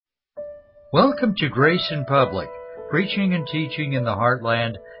Welcome to Grace in Public, preaching and teaching in the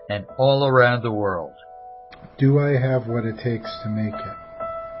heartland and all around the world. Do I have what it takes to make it?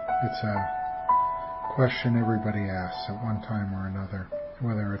 It's a question everybody asks at one time or another,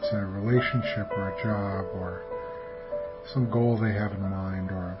 whether it's a relationship or a job or some goal they have in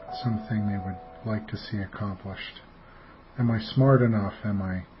mind or something they would like to see accomplished. Am I smart enough? Am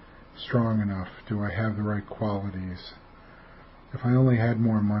I strong enough? Do I have the right qualities? If I only had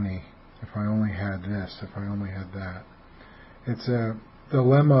more money, if I only had this, if I only had that. It's a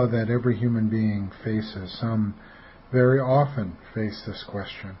dilemma that every human being faces. Some very often face this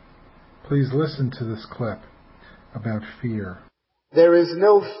question. Please listen to this clip about fear. There is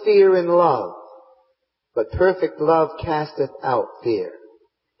no fear in love, but perfect love casteth out fear,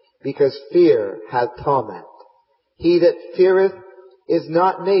 because fear hath torment. He that feareth is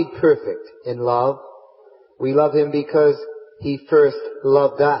not made perfect in love. We love him because he first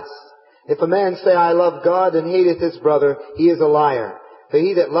loved us. If a man say, I love God, and hateth his brother, he is a liar. For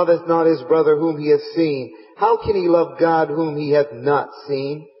he that loveth not his brother whom he hath seen, how can he love God whom he hath not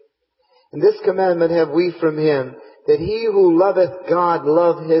seen? And this commandment have we from him, that he who loveth God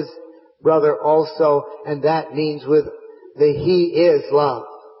love his brother also, and that means with the he is love.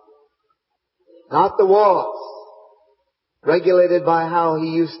 Not the walls, regulated by how he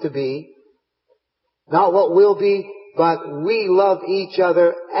used to be, not what will be, but we love each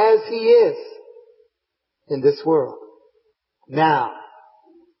other as he is in this world. Now,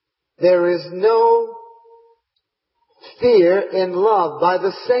 there is no fear in love. By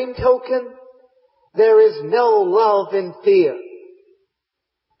the same token, there is no love in fear.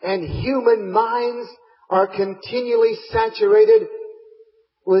 And human minds are continually saturated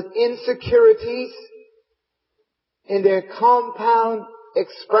with insecurities in their compound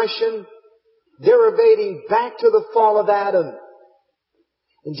expression, derivating back to the fall of Adam.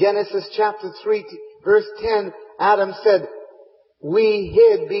 In Genesis chapter 3, verse 10, Adam said, we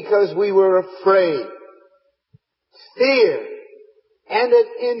hid because we were afraid. Fear entered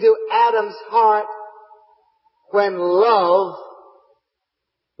into Adam's heart when love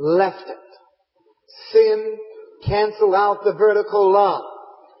left it. Sin canceled out the vertical love,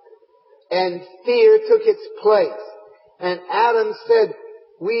 and fear took its place. And Adam said,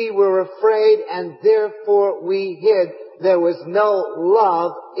 we were afraid and therefore we hid. There was no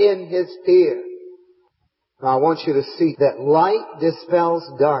love in his fear. Now I want you to see that light dispels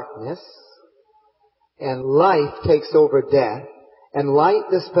darkness, and life takes over death, and light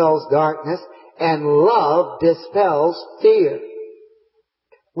dispels darkness, and love dispels fear.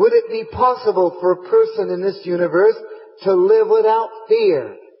 Would it be possible for a person in this universe to live without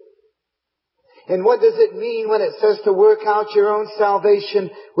fear? And what does it mean when it says to work out your own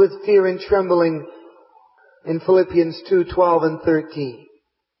salvation with fear and trembling in Philippians 2:12 and 13?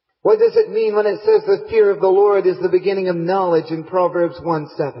 What does it mean when it says the fear of the Lord is the beginning of knowledge in Proverbs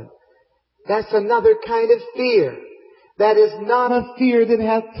 1:7? That's another kind of fear. That is not a fear that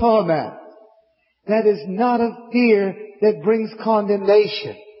hath torment. That is not a fear that brings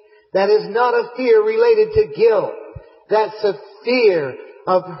condemnation. That is not a fear related to guilt. That's a fear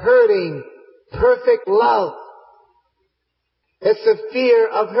of hurting perfect love. It's a fear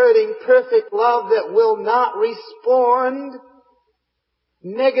of hurting perfect love that will not respond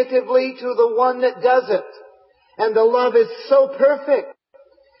negatively to the one that does it. And the love is so perfect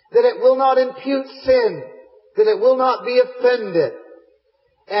that it will not impute sin, that it will not be offended.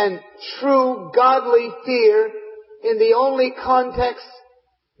 And true godly fear, in the only context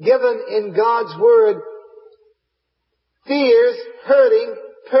given in God's Word, fears hurting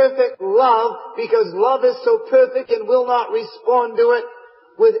perfect love, because love is so perfect and will not respond to it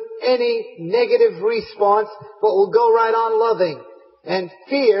with any negative response, but will go right on loving. And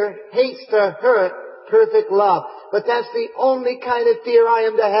fear hates to hurt perfect love. But that's the only kind of fear I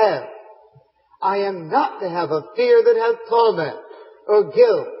am to have. I am not to have a fear that has torment or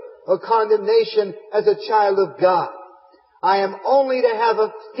guilt or condemnation as a child of God. I am only to have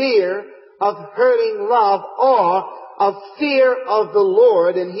a fear of hurting love, or a fear of the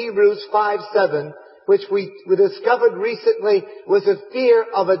Lord in Hebrews 5:7, which we discovered recently was a fear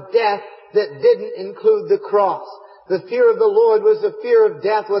of a death that didn't include the cross. The fear of the Lord was the fear of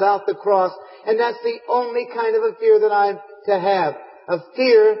death without the cross. And that's the only kind of a fear that I'm to have. A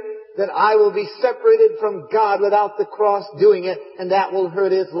fear that I will be separated from God without the cross doing it, and that will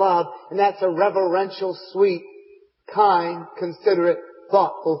hurt His love. And that's a reverential, sweet, kind, considerate,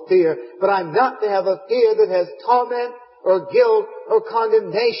 thoughtful fear. But I'm not to have a fear that has torment or guilt or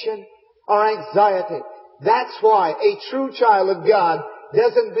condemnation or anxiety. That's why a true child of God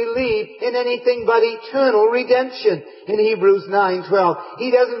doesn't believe in anything but eternal redemption in Hebrews 9:12.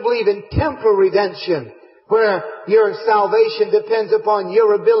 He doesn't believe in temporal redemption, where your salvation depends upon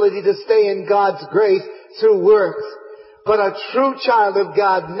your ability to stay in God's grace through works. But a true child of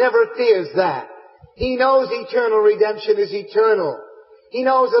God never fears that. He knows eternal redemption is eternal. He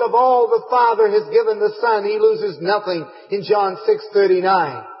knows that of all the Father has given the Son, He loses nothing in John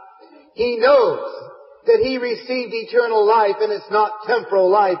 6:39. He knows that He received eternal life and it's not temporal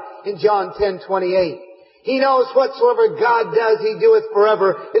life in John 10:28. He knows whatsoever God does, He doeth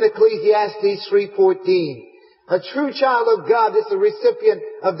forever in Ecclesiastes 3:14. A true child of God is the recipient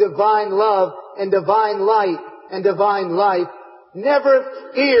of divine love and divine light and divine life. Never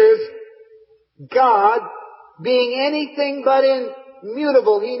fears God being anything but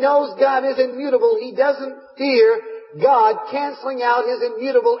immutable. He knows God is immutable. He doesn't fear God canceling out His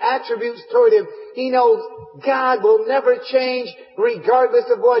immutable attributes toward Him. He knows God will never change regardless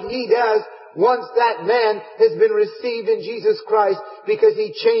of what He does once that man has been received in Jesus Christ, because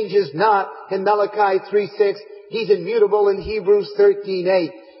He changes not in Malachi 3:6. He's immutable in Hebrews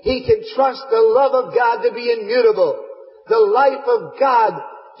 13:8. He can trust the love of God to be immutable, the life of God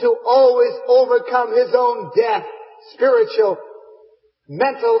to always overcome His own death, spiritual,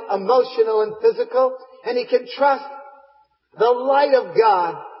 mental, emotional, and physical. And he can trust the light of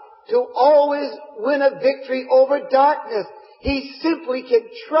God to always win a victory over darkness. He simply can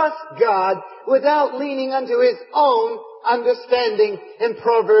trust God without leaning unto his own understanding in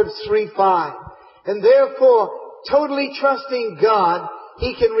Proverbs 3:5. And therefore, totally trusting God,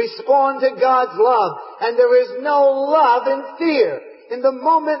 he can respond to God's love. And there is no love in fear. In the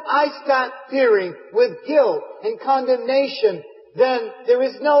moment I start fearing with guilt and condemnation, then there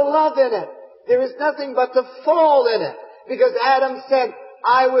is no love in it. There is nothing but the fall in it. Because Adam said,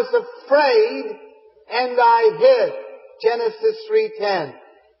 I was afraid and I hid. Genesis 3:10.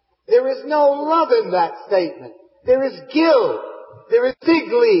 There is no love in that statement. There is guilt. There is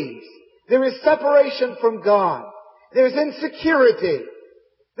fig leaves. There is separation from God. There is insecurity.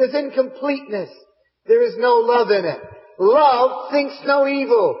 There's incompleteness. There is no love in it. Love thinks no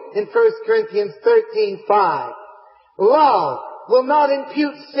evil in 1 Corinthians 13:5. Love will not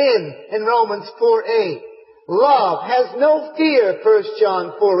impute sin in Romans 4:8. Love has no fear, 1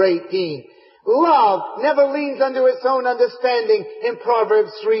 John 4:18. Love never leans unto its own understanding in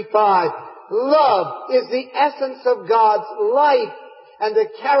Proverbs 3:5. Love is the essence of God's life and the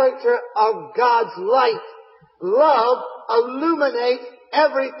character of God's light. Love illuminates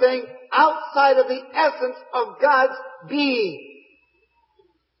everything outside of the essence of God's being.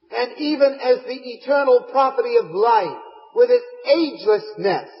 And even as the eternal property of light, with its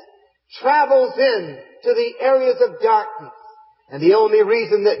agelessness, travels in to the areas of darkness. And the only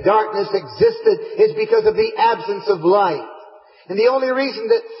reason that darkness existed is because of the absence of light. And the only reason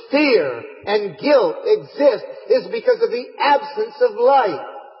that fear and guilt exist is because of the absence of light.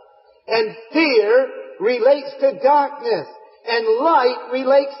 And fear relates to darkness, and light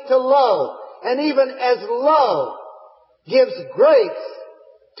relates to love. And even as love gives grace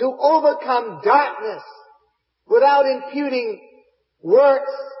to overcome darkness without imputing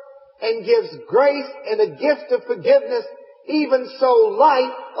works, and gives grace and a gift of forgiveness, even so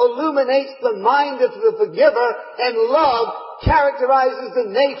light illuminates the mind of the forgiver, and love characterizes the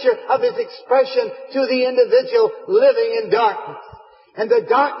nature of his expression to the individual living in darkness. And the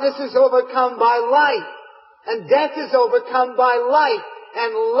darkness is overcome by light, and death is overcome by light,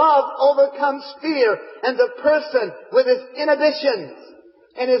 and love overcomes fear, and the person with his inhibitions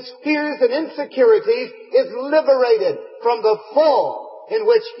and his fears and insecurities is liberated from the fall in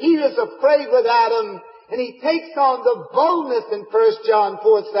which he is afraid with Adam, and he takes on the boldness in 1 John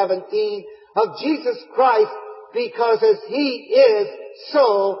 4:17 of Jesus Christ, because as he is,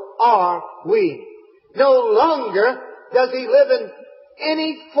 so are we. No longer does he live in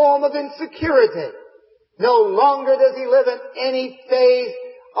any form of insecurity. No longer does he live in any phase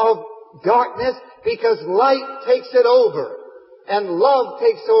of darkness, because light takes it over, and love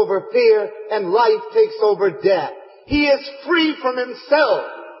takes over fear, and life takes over death. He is free from himself.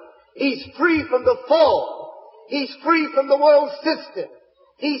 He's free from the fall. He's free from the world system.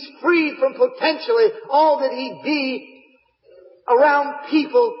 He's free from potentially all that he'd be around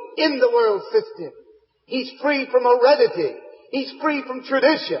people in the world system. He's free from heredity. He's free from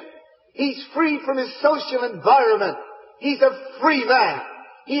tradition. He's free from his social environment. He's a free man.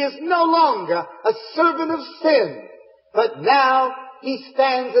 He is no longer a servant of sin, but now he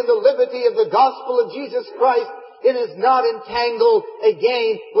stands in the liberty of the gospel of Jesus Christ, and is not entangled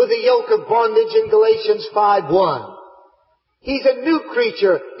again with the yoke of bondage in Galatians 5:1. He's a new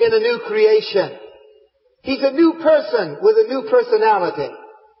creature in a new creation. He's a new person with a new personality.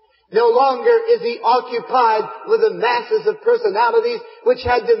 No longer is he occupied with the masses of personalities which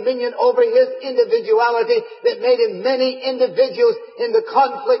had dominion over his individuality that made him many individuals in the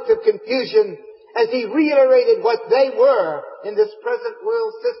conflict of confusion as he reiterated what they were in this present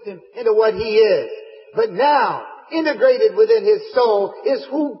world system into what he is. But now, integrated within his soul is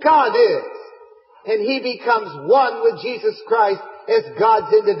who God is. And he becomes one with Jesus Christ as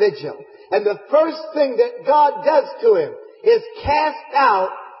God's individual. And the first thing that God does to him is cast out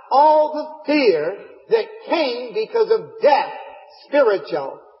all the fear that came because of death,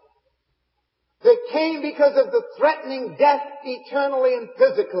 spiritual, that came because of the threatening death eternally and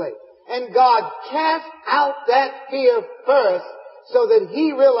physically. And God cast out that fear first so that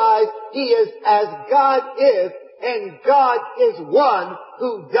he realized he is as God is, and God is one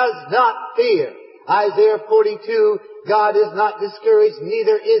who does not fear. Isaiah 42, God is not discouraged,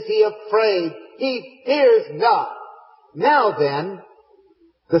 neither is he afraid. He fears not. Now then,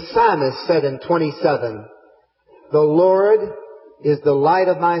 the psalmist said in 27, the Lord is the light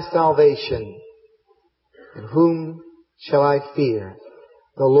of my salvation, and whom shall I fear?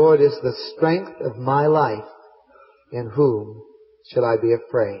 The Lord is the strength of my life, in whom shall I be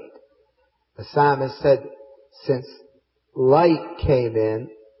afraid? The psalmist said, since light came in,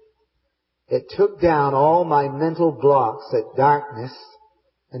 it took down all my mental blocks that darkness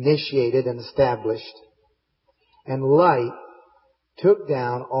initiated and established. And light took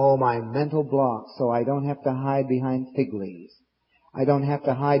down all my mental blocks so I don't have to hide behind fig leaves. I don't have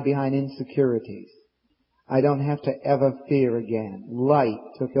to hide behind insecurities. I don't have to ever fear again. Light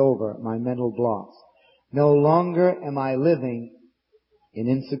took over my mental blocks. No longer am I living in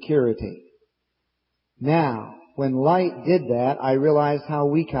insecurity. Now, when light did that, I realized how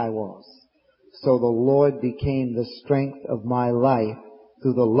weak I was. So the Lord became the strength of my life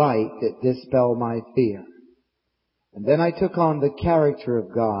through the light that dispelled my fear. And then I took on the character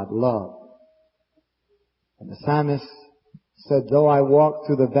of God, love. And the psalmist said, though I walk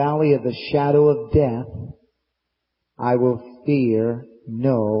through the valley of the shadow of death, I will fear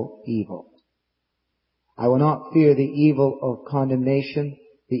no evil. I will not fear the evil of condemnation,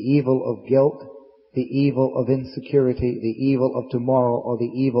 the evil of guilt, the evil of insecurity, the evil of tomorrow, or the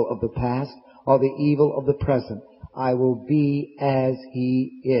evil of the past, or the evil of the present. I will be as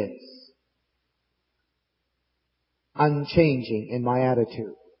he is. Unchanging in my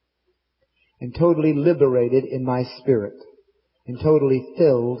attitude, and totally liberated in my spirit, and totally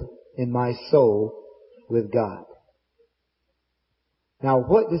filled in my soul with God. Now,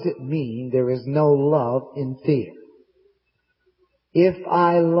 what does it mean there is no love in fear? If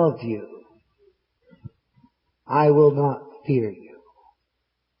I love you, I will not fear you.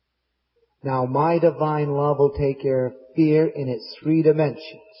 Now, my divine love will take care of fear in its three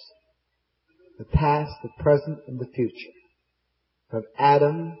dimensions. The past, the present, and the future. From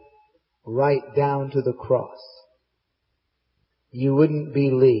Adam right down to the cross. You wouldn't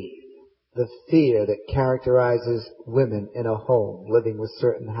believe the fear that characterizes women in a home living with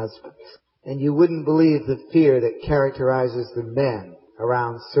certain husbands. And you wouldn't believe the fear that characterizes the men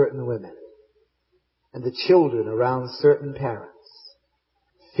around certain women. And the children around certain parents.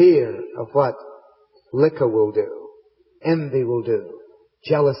 Fear of what liquor will do, envy will do,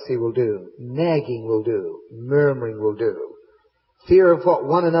 jealousy will do, nagging will do, murmuring will do. Fear of what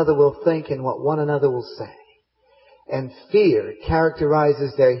one another will think and what one another will say. And fear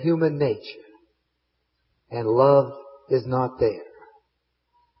characterizes their human nature. And love is not there.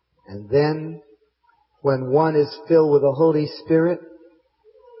 And then, when one is filled with the Holy Spirit,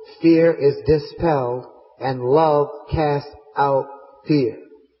 fear is dispelled and love casts out fear.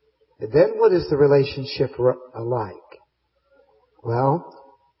 And then what is the relationship like? Well,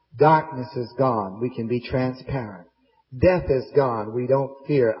 darkness is gone. We can be transparent. Death is gone. We don't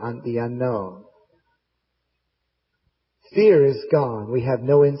fear the unknown. Fear is gone. We have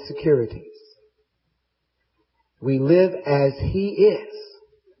no insecurities. We live as he is.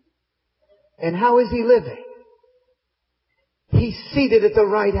 And how is he living? He's seated at the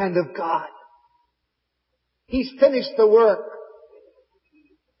right hand of God. He's finished the work.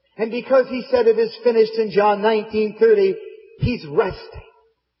 And because he said it is finished in John 19:30, he's resting.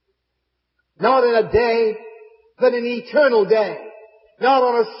 Not in a day, but in an eternal day. Not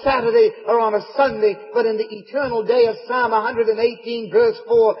on a Saturday or on a Sunday, but in the eternal day of Psalm 118 verse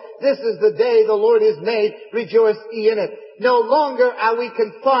 4. This is the day the Lord has made. Rejoice ye in it. No longer are we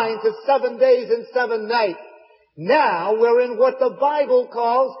confined to 7 days and 7 nights. Now we're in what the Bible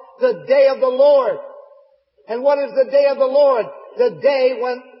calls the day of the Lord. And what is the day of the Lord? The day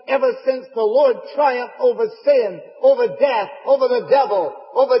when ever since the Lord triumphed over sin, over death, over the devil,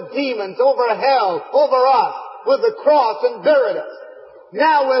 over demons, over hell, over us, with the cross and buried us.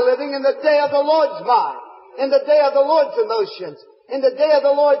 Now we're living in the day of the Lord's mind, in the day of the Lord's emotions, in the day of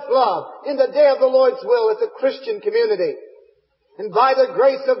the Lord's love, in the day of the Lord's will as a Christian community. And by the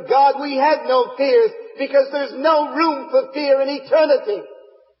grace of God, we have no fears because there's no room for fear in eternity.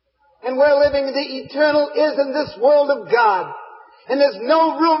 And we're living in the eternal is in this world of God. And there's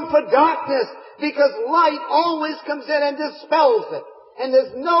no room for darkness because light always comes in and dispels it. And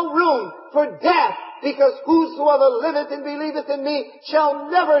there's no room for death because whosoever liveth and believeth in me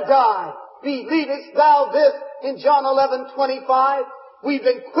shall never die. Believest thou this in John 11:25? We've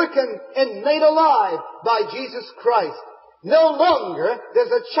been quickened and made alive by Jesus Christ. No longer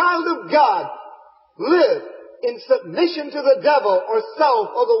does a child of God live in submission to the devil or self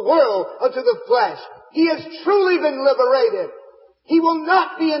or the world or to the flesh. He has truly been liberated. He will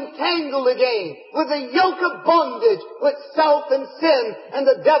not be entangled again with the yoke of bondage with self and sin, and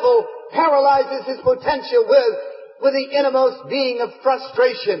the devil paralyzes his potential with the innermost being of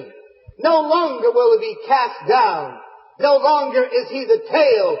frustration. No longer will he be cast down. No longer is he the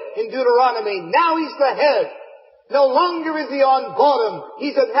tail in Deuteronomy. Now he's the head. No longer is he on bottom.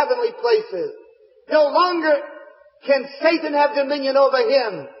 He's in heavenly places. No longer can Satan have dominion over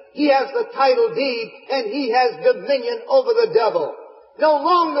him. He has the title deed and he has dominion over the devil. No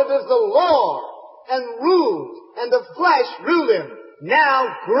longer does the law and rules and the flesh rule him.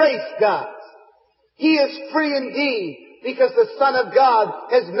 Now grace does. He is free indeed because the Son of God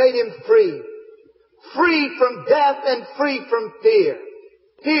has made him free. Free from death and free from fear.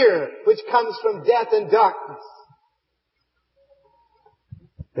 Fear which comes from death and darkness.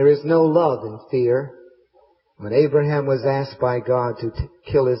 There is no love in fear. When Abraham was asked by God to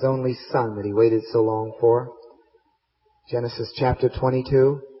kill his only son that he waited so long for, Genesis chapter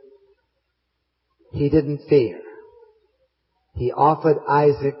 22, he didn't fear. He offered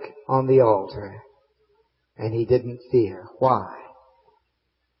Isaac on the altar, and he didn't fear. Why?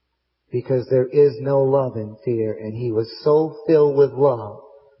 Because there is no love in fear, and he was so filled with love,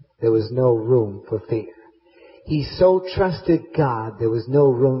 there was no room for fear. He so trusted God, there was no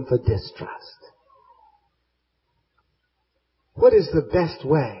room for distrust. What is the best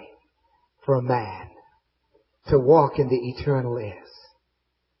way for a man to walk in the eternal is?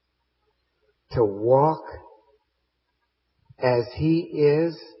 To walk as he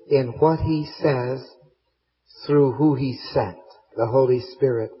is in what he says through who he sent, the Holy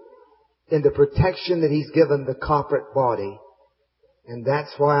Spirit, in the protection that he's given the corporate body. And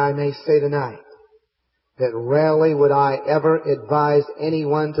that's why I may say tonight that rarely would I ever advise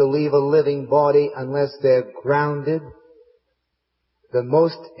anyone to leave a living body unless they're grounded. The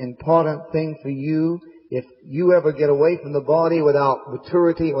most important thing for you, if you ever get away from the body without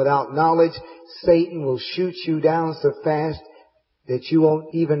maturity, without knowledge, Satan will shoot you down so fast that you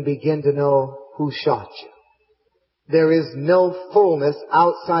won't even begin to know who shot you. There is no fullness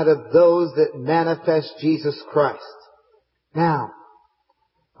outside of those that manifest Jesus Christ. Now,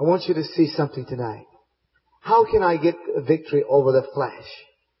 I want you to see something tonight. How can I get a victory over the flesh?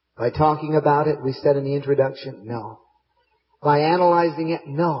 By talking about it, we said in the introduction? No. By analyzing it?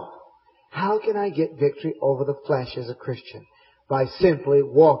 No. How can I get victory over the flesh as a Christian? By simply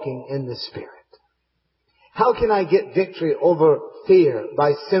walking in the Spirit. How can I get victory over fear?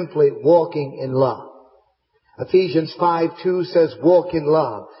 By simply walking in love. Ephesians 5:2 says walk in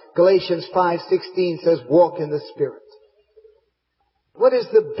love. Galatians 5:16 says walk in the Spirit. What is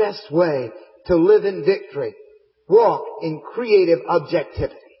the best way to live in victory? Walk in creative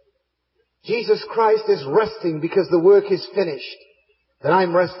objectivity. Jesus Christ is resting because the work is finished. And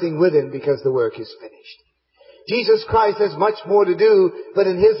I'm resting with Him because the work is finished. Jesus Christ has much more to do, but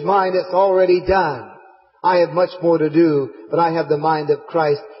in His mind it's already done. I have much more to do, but I have the mind of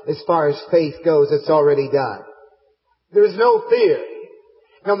Christ. As far as faith goes, it's already done. There is no fear.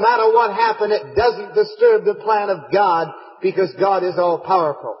 No matter what happened, it doesn't disturb the plan of God because God is all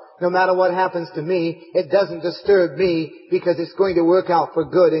powerful. No matter what happens to me, it doesn't disturb me because it's going to work out for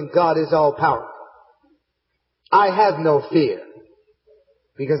good and God is all powerful. I have no fear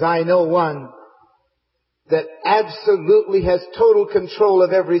because I know one that absolutely has total control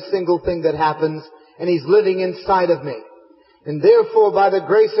of every single thing that happens, and He's living inside of me. And therefore, by the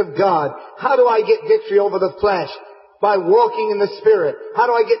grace of God, how do I get victory over the flesh? By walking in the Spirit. How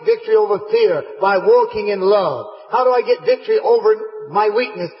do I get victory over fear? By walking in love. How do I get victory over my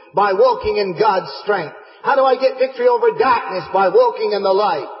weakness? By walking in God's strength. How do I get victory over darkness? By walking in the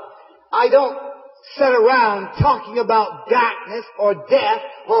light. I don't sit around talking about darkness or death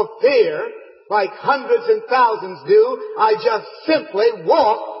or fear like hundreds and thousands do. I just simply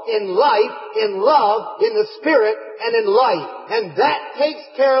walk in life, in love, in the Spirit, and in light. And that takes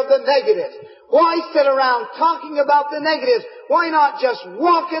care of the negatives. Why sit around talking about the negatives? Why not just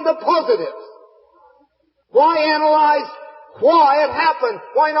walk in the positives? Why analyze why it happened?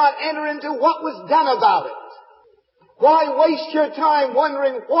 Why not enter into what was done about it? Why waste your time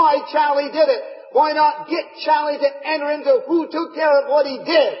wondering why Charlie did it? Why not get Charlie to enter into who took care of what he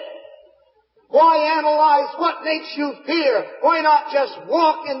did? Why analyze what makes you fear? Why not just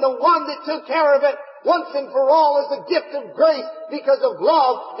walk in the one that took care of it once and for all as a gift of grace because of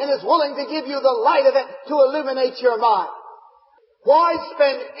love and is willing to give you the light of it to illuminate your mind? Why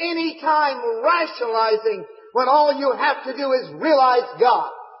spend any time rationalizing when all you have to do is realize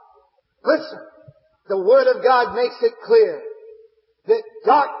God? Listen, the Word of God makes it clear that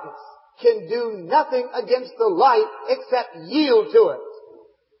darkness can do nothing against the light except yield to it.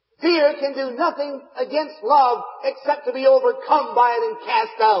 Fear can do nothing against love except to be overcome by it and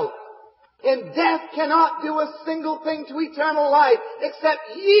cast out. And death cannot do a single thing to eternal life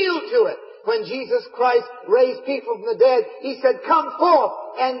except yield to it. When Jesus Christ raised people from the dead, He said, "Come forth,"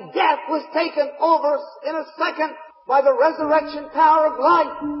 and death was taken over in a second by the resurrection power of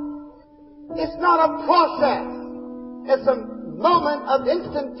life. It's not a process. It's a moment of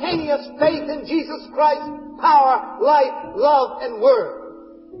instantaneous faith in Jesus Christ's power, life, love, and Word.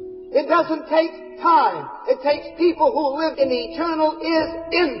 It doesn't take time. It takes people who live in the eternal is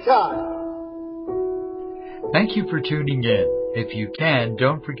in time. Thank you for tuning in. If you can,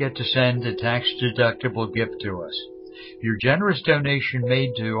 don't forget to send a tax-deductible gift to us. Your generous donation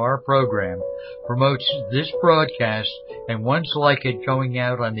made to our program promotes this broadcast and ones like it going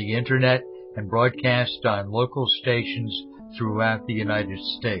out on the Internet and broadcast on local stations throughout the United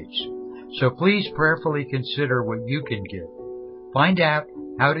States. So please prayerfully consider what you can give. Find out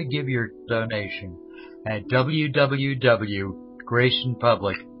how to give your donation at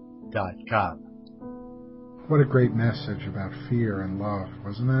www.graysonpublic.com. What a great message about fear and love,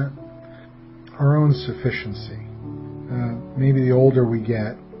 wasn't it? Our own sufficiency. Maybe the older we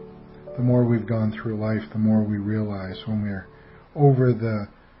get, the more we've gone through life, the more we realize when we're over the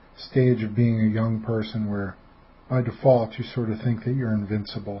stage of being a young person where by default you sort of think that you're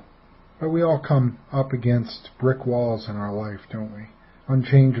invincible. But we all come up against brick walls in our life, don't we?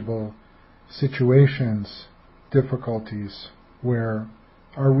 Unchangeable situations, difficulties where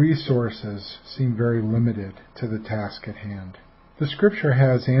our resources seem very limited to the task at hand. The Scripture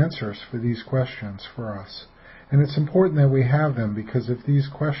has answers for these questions for us, and it's important that we have them, because if these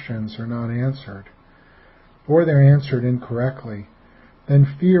questions are not answered, or they're answered incorrectly, then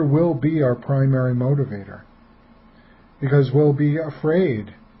fear will be our primary motivator, because we'll be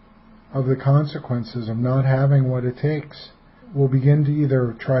afraid of the consequences of not having what it takes. We'll begin to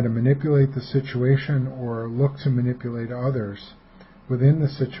either try to manipulate the situation or look to manipulate others within the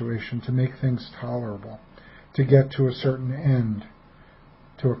situation to make things tolerable, to get to a certain end,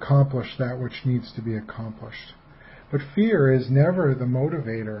 to accomplish that which needs to be accomplished. But fear is never the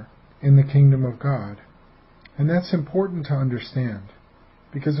motivator in the kingdom of God. And that's important to understand,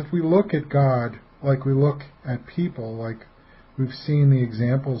 because if we look at God like we look at people, like we've seen the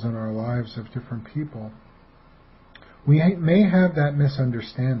examples in our lives of different people, we may have that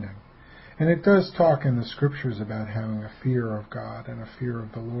misunderstanding. And it does talk in the Scriptures about having a fear of God and a fear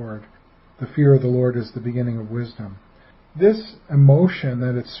of the Lord. The fear of the Lord is the beginning of wisdom. This emotion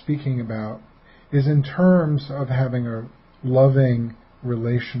that it's speaking about is in terms of having a loving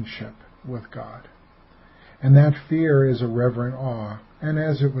relationship with God. And that fear is a reverent awe. And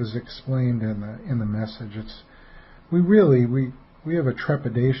as it was explained in the message, we have a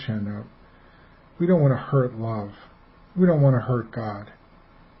trepidation of, we don't want to hurt love. We don't want to hurt God.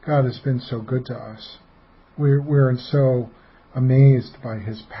 God has been so good to us. We're so amazed by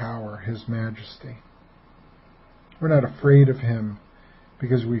His power, His majesty. We're not afraid of Him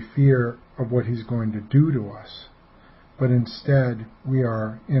because we fear of what He's going to do to us, but instead we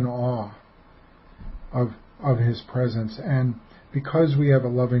are in awe of His presence. And because we have a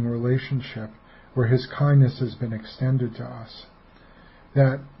loving relationship where His kindness has been extended to us,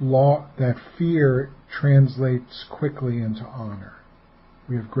 that fear translates quickly into honor.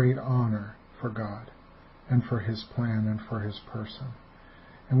 We have great honor for God and for His plan and for His person.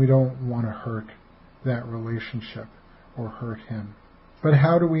 And we don't want to hurt that relationship or hurt Him. But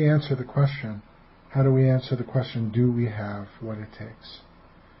how do we answer the question? How do we answer the question, do we have what it takes?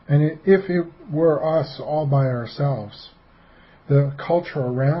 And if it were us all by ourselves, the culture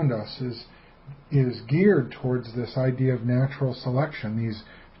around us is geared towards this idea of natural selection. These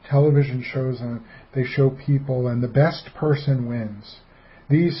television shows, they show people and the best person wins.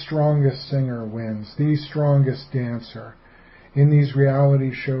 The strongest singer wins. The strongest dancer. in these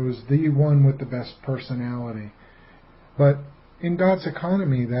reality shows the one with the best personality. But in God's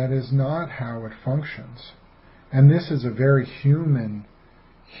economy, that is not how it functions. And this is a very human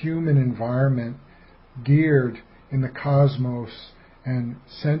environment geared in the cosmos and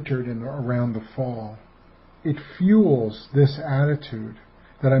centered around the fall. It fuels this attitude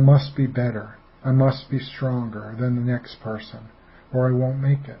that I must be better, I must be stronger than the next person, or I won't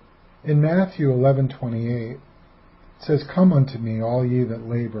make it. In Matthew 11:28, it says, "Come unto me, all ye that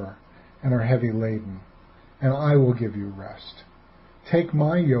labor and are heavy laden, and I will give you rest. Take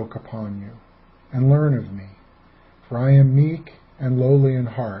my yoke upon you, and learn of me, for I am meek and lowly in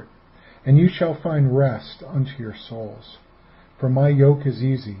heart, and you shall find rest unto your souls. For my yoke is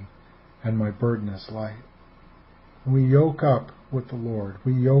easy, and my burden is light." We yoke up with the Lord.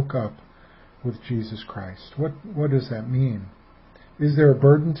 We yoke up with Jesus Christ. What does that mean? Is there a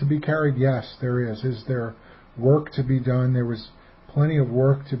burden to be carried? Yes, there is. Is there work to be done? There was plenty of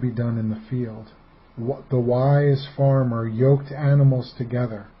work to be done in the field. The wise farmer yoked animals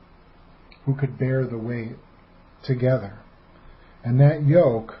together who could bear the weight together. And that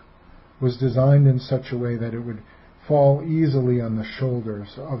yoke was designed in such a way that it would fall easily on the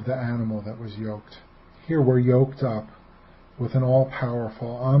shoulders of the animal that was yoked. Here we're yoked up with an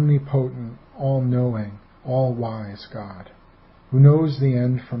all-powerful, omnipotent, all-knowing, all-wise God who knows the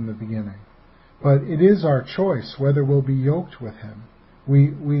end from the beginning. But it is our choice whether we'll be yoked with him.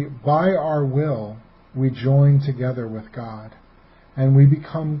 We by our will, we join together with God, and we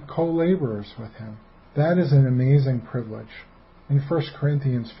become co-laborers with him. That is an amazing privilege. In 1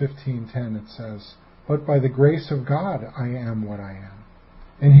 Corinthians 15:10 it says, "But by the grace of God I am what I am.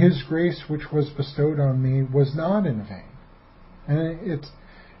 And his grace which was bestowed on me was not in vain." And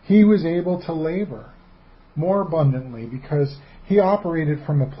he was able to labor more abundantly because he operated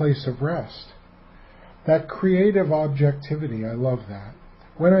from a place of rest. That creative objectivity, I love that.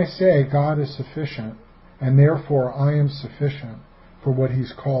 When I say God is sufficient, and therefore I am sufficient for what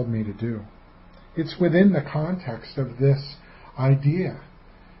he's called me to do, it's within the context of this idea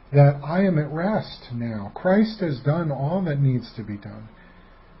that I am at rest now. Christ has done all that needs to be done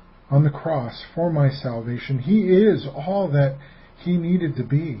on the cross for my salvation. He is all that he needed to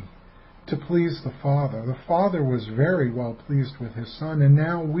be to please the Father. The Father was very well pleased with his Son, and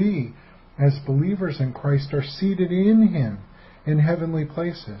now we, as believers in Christ, are seated in him in heavenly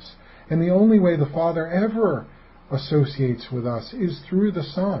places. And the only way the Father ever associates with us is through the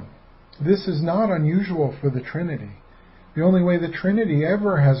Son. This is not unusual for the Trinity. The only way the Trinity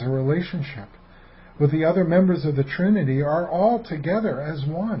ever has a relationship with the other members of the Trinity are all together as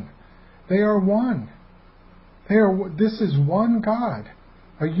one. They are one. This is one God,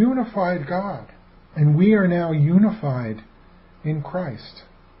 a unified God. And we are now unified in Christ,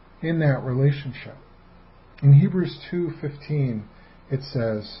 in that relationship. In Hebrews 2:15, it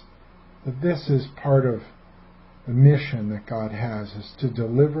says that this is part of the mission that God has, is to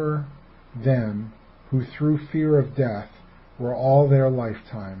deliver them who through fear of death were all their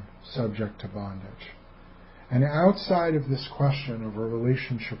lifetime subject to bondage. And outside of this question of a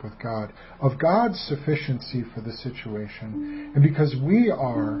relationship with God, of God's sufficiency for the situation, and because we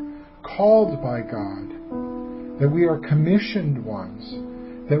are called by God, that we are commissioned ones,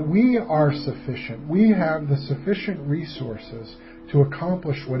 that we are sufficient, we have the sufficient resources to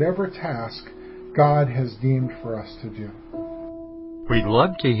accomplish whatever task God has deemed for us to do. We'd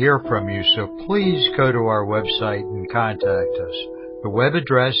love to hear from you, so please go to our website and contact us. The web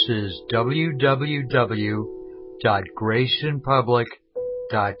address is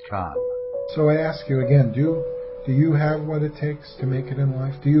www.graceinpublic.com. So I ask you again, do you have what it takes to make it in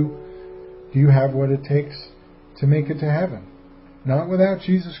life? Do you have what it takes to make it to heaven? Not without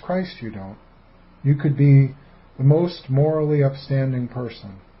Jesus Christ, you don't. You could be the most morally upstanding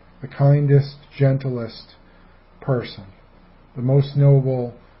person, the kindest, gentlest person, the most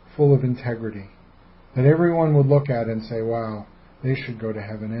noble, full of integrity, that everyone would look at and say, wow, they should go to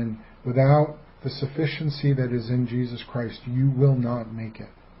heaven. And without the sufficiency that is in Jesus Christ, you will not make it.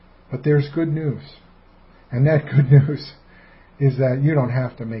 But there's good news. And that good news is that you don't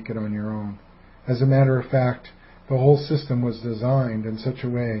have to make it on your own. As a matter of fact, the whole system was designed in such a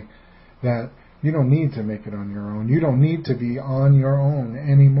way that you don't need to make it on your own. You don't need to be on your own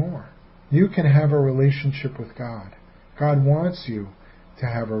anymore. You can have a relationship with God. God wants you to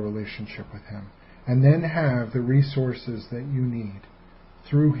have a relationship with him, and then have the resources that you need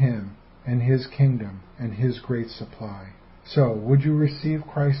through him and his kingdom and his great supply. So, would you receive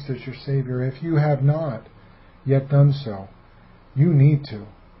Christ as your Savior? If you have not yet done so, you need to.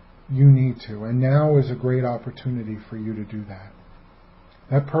 You need to. And now is a great opportunity for you to do that.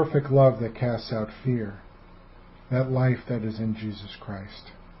 That perfect love that casts out fear that life that is in Jesus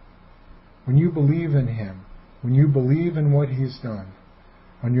Christ. When you believe in Him, when you believe in what He's done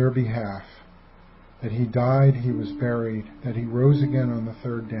on your behalf, that He died, He was buried, that He rose again on the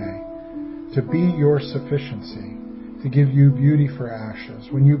third day, to be your sufficiency, to give you beauty for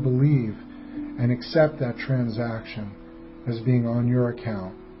ashes, when you believe and accept that transaction as being on your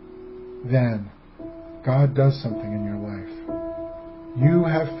account, then God does something in your life. You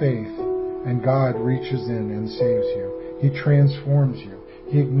have faith, and God reaches in and saves you. He transforms you.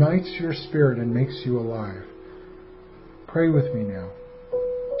 He ignites your spirit and makes you alive. Pray with me now.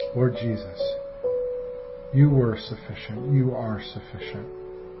 Lord Jesus, You were sufficient. You are sufficient.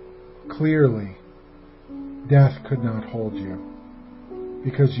 Clearly, death could not hold You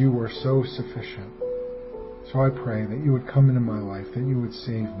because You were so sufficient. So I pray that You would come into my life, that You would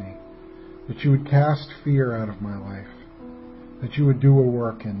save me, that You would cast fear out of my life, that You would do a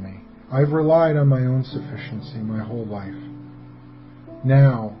work in me. I've relied on my own sufficiency my whole life.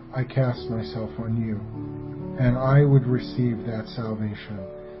 Now I cast myself on You, and I would receive that salvation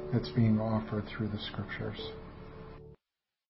that's being offered through the Scriptures.